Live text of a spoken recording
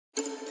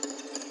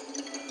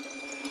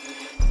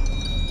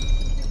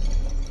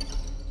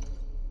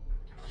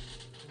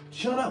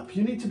Shut up,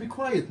 you need to be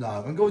quiet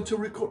now. I'm going to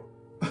record.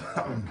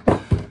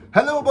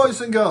 Hello boys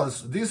and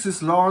girls, this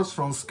is Lars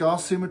from Scar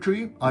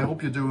Symmetry. I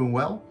hope you're doing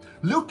well.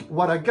 Look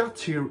what I got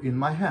here in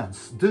my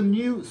hands. The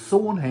new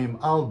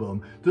Zornheim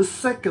album, the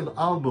second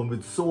album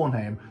with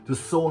Zornheim, the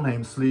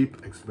Zornheim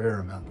Sleep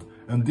Experiment.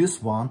 And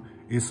this one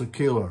is a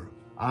killer.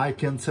 I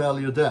can tell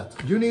you that.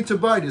 You need to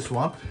buy this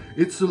one.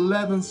 It's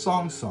 11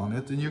 songs on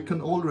it and you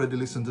can already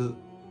listen to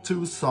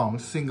 2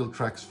 songs, single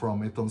tracks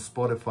from it on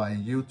Spotify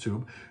and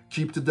YouTube.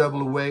 Keep the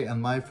Devil Away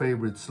and my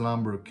favorite,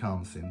 Slumber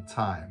Comes in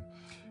Time.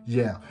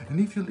 Yeah, and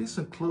if you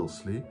listen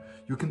closely,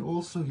 you can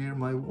also hear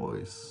my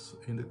voice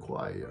in the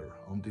choir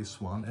on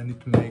this one, and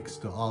it makes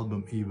the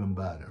album even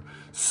better.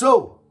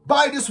 So,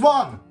 buy this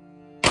one!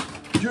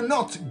 You're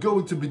not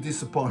going to be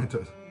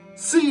disappointed.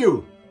 See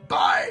you!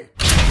 Bye!